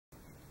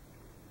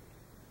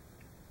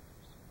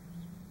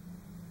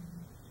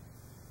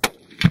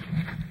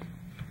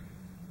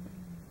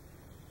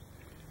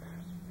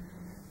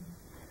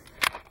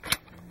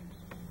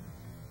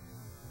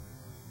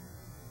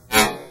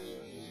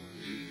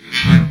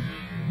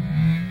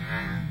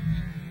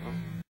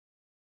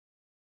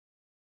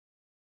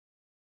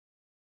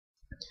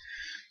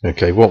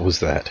Okay, what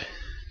was that?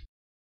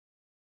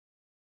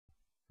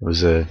 It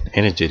was an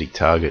energetic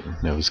target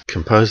and it was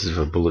composed of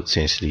a bullet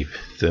sensitive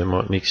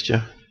thermite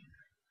mixture.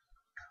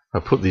 I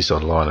put this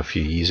online a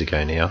few years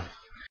ago now,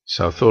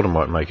 so I thought I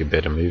might make a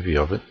better movie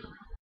of it.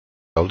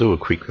 I'll do a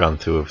quick run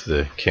through of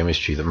the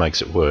chemistry that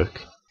makes it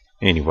work.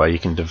 Anyway, you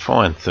can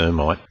define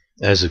thermite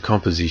as a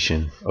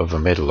composition of a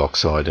metal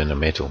oxide and a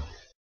metal.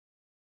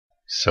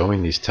 So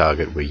in this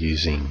target we're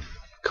using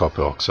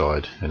copper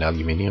oxide and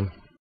aluminium.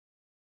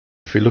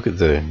 If we look at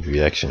the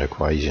reaction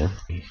equation,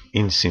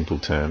 in simple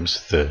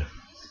terms, the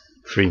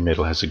free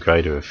metal has a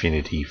greater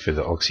affinity for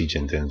the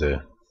oxygen than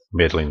the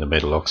metal in the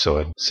metal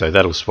oxide, so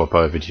that'll swap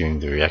over during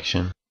the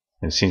reaction,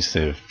 and since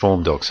the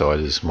formed oxide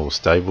is more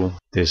stable,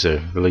 there's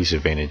a release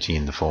of energy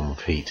in the form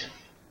of heat.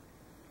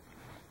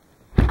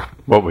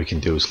 What we can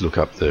do is look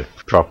up the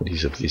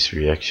properties of this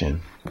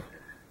reaction,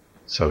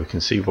 so we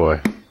can see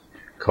why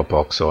copper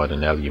oxide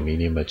and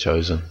aluminium are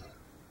chosen.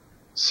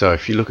 So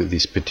if you look at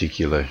this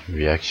particular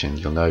reaction,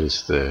 you'll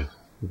notice the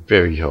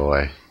very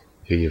high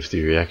E of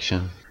the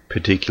reaction,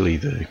 particularly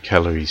the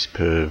calories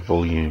per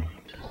volume.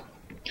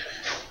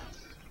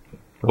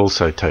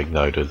 Also take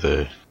note of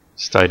the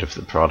state of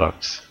the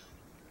products.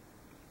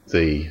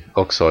 The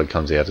oxide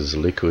comes out as a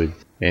liquid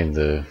and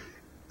the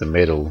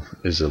metal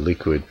is a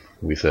liquid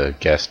with a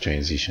gas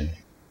transition.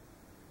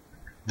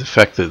 The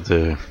fact that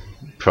the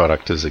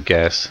product is a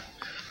gas,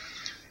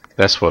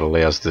 that's what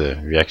allows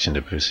the reaction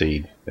to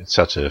proceed at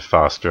such a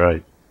fast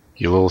rate.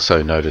 You'll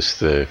also notice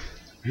the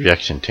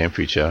reaction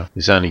temperature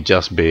is only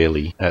just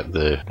barely at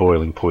the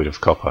boiling point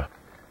of copper.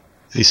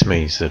 This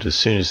means that as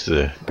soon as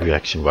the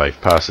reaction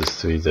wave passes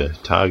through the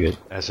target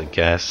as a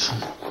gas,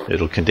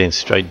 it'll condense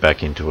straight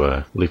back into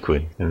a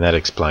liquid, and that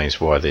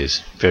explains why there's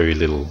very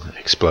little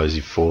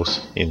explosive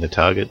force in the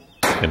target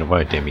and it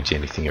won't damage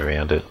anything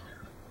around it,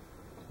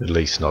 at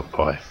least not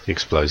by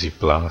explosive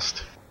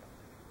blast.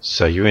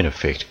 So you're in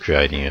effect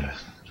creating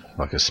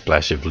like a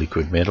splash of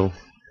liquid metal.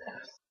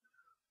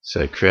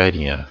 So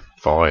creating a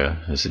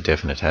fire is a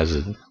definite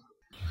hazard,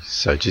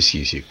 so just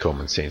use your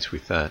common sense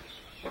with that.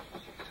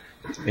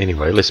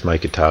 Anyway, let's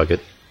make a target.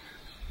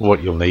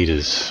 What you'll need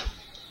is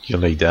you'll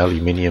need the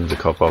aluminium, the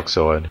copper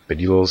oxide, but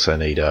you'll also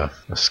need a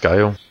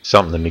scale,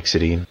 something to mix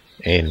it in,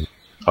 and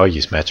I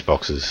use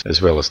matchboxes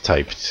as well as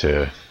tape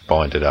to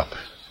bind it up.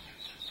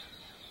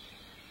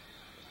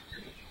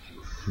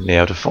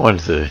 Now to find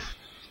the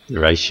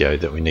ratio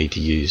that we need to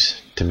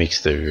use to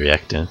mix the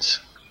reactants,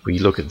 we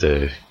look at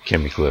the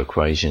chemical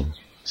equation.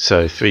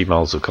 So 3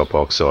 moles of copper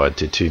oxide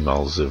to 2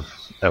 moles of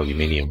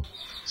aluminium.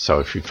 So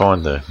if we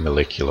find the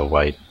molecular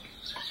weight,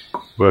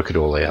 work it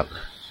all out,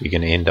 you're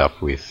going to end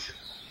up with,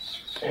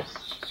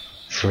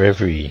 for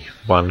every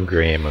 1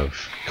 gram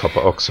of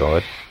copper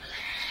oxide,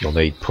 you'll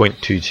need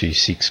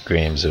 0.226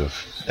 grams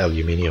of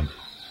aluminium.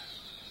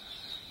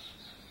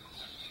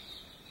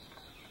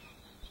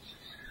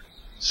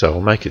 So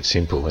I'll make it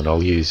simple and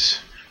I'll use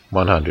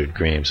 100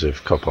 grams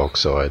of copper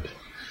oxide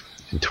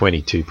and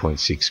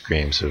 22.6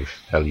 grams of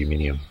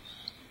aluminium.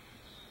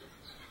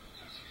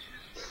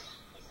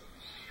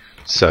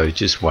 So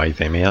just weigh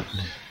them out,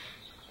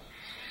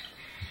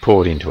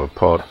 pour it into a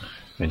pot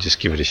and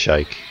just give it a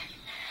shake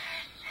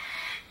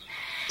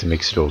to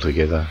mix it all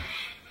together.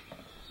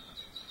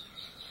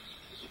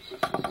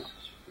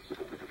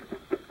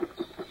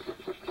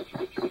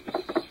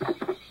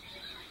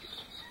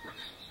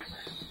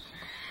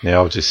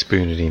 Now I'll just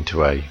spoon it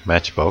into a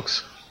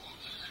matchbox.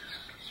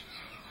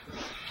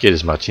 Get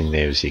as much in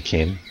there as you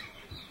can.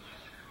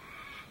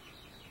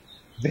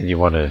 Then you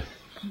want to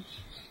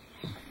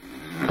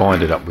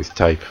bind it up with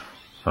tape.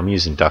 I'm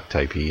using duct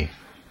tape here.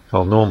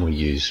 I'll normally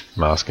use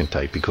masking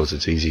tape because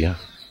it's easier.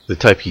 The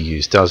tape you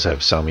use does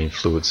have some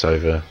influence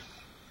over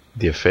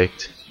the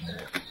effect.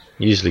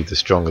 Usually the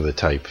stronger the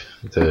tape,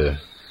 the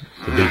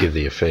bigger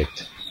the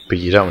effect. But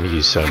you don't want to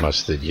use so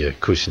much that you're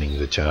cushioning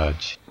the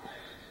charge.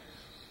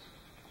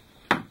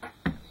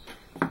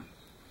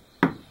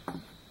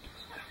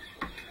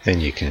 Then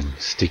you can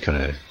stick on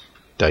a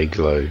day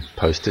glow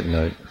post-it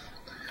note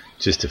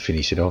just to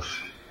finish it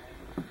off.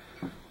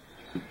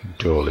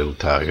 Draw a little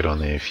target on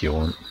there if you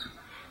want.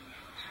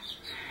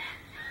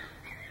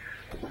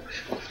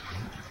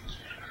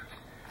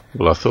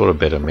 Well, I thought I'd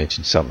better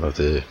mention something of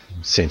the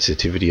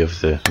sensitivity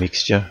of the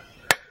mixture.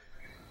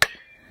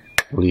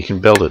 Well, you can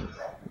belt it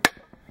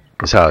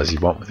as hard as you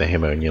want with a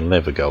hammer and you'll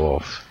never go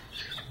off.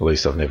 At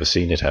least I've never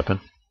seen it happen.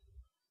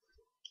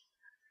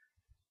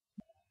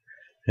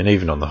 And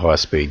even on the high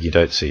speed you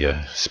don't see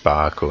a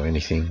spark or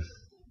anything.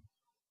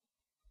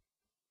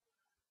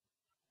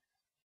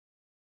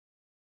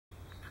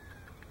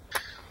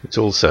 It's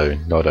also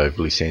not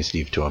overly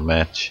sensitive to a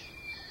match.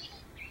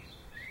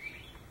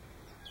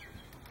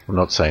 I'm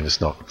not saying it's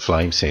not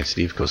flame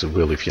sensitive, because it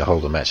will if you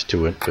hold a match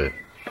to it,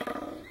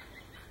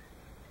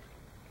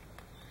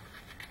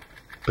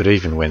 but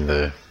even when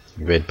the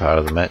red part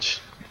of the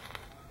match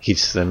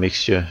hits the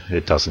mixture,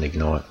 it doesn't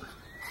ignite.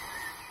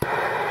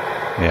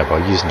 Now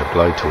by using a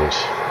blowtorch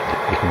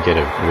you can get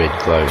a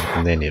red glow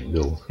and then it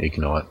will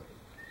ignite.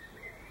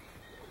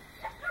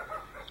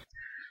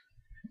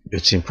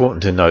 It's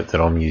important to note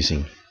that I'm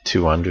using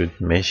 200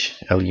 mesh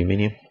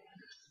aluminium,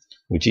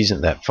 which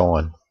isn't that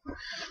fine.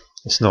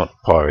 It's not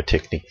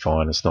pyrotechnic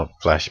fine, it's not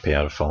flash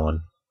powder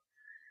fine.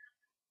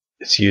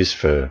 It's used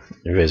for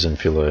resin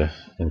filler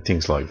and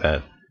things like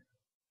that.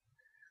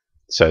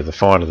 So the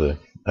finer the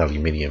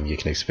aluminium, you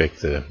can expect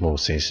the more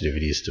sensitive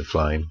it is to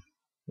flame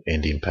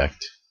and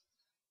impact,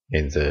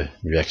 and the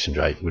reaction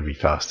rate would be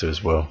faster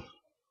as well.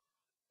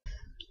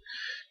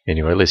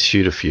 Anyway, let's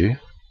shoot a few.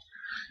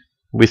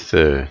 With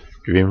the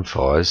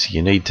rimfires,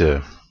 you need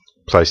to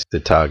place the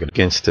target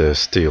against a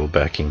steel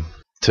backing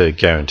to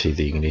guarantee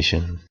the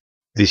ignition.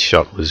 This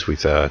shot was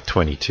with a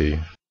 22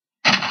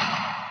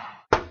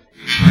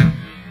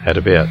 at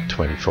about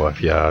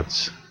 25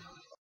 yards.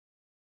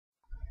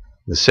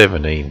 The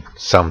 17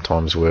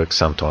 sometimes works,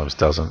 sometimes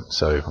doesn't,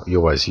 so you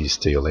always use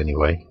steel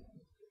anyway.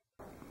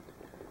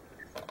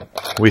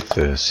 With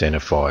the center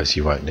fires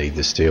you won't need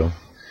the steel.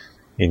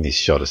 In this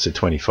shot it's a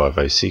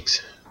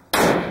 2506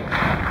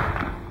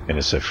 and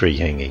it's a free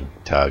hanging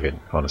target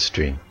on a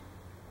string.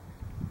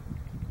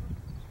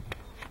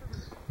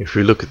 If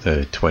we look at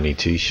the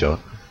 22 shot,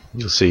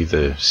 you'll see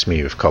the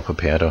smear of copper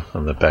powder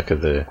on the back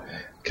of the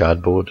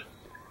cardboard.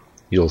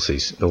 You'll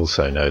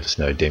also notice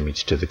no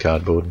damage to the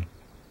cardboard.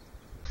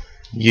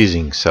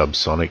 Using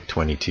subsonic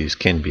 22s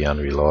can be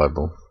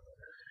unreliable.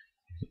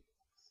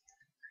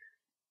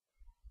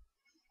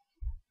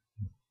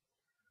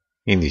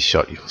 In this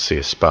shot you'll see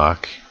a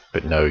spark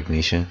but no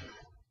ignition.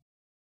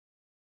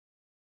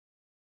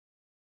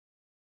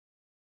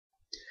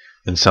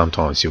 And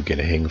sometimes you'll get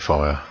a hang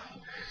fire.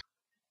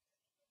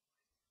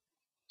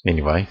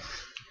 Anyway,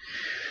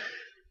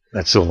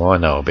 that's all I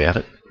know about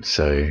it,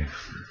 so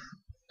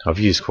I've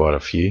used quite a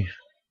few.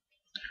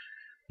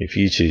 If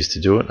you choose to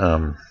do it,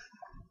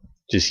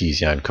 just use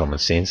your own common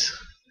sense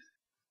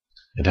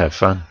and have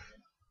fun.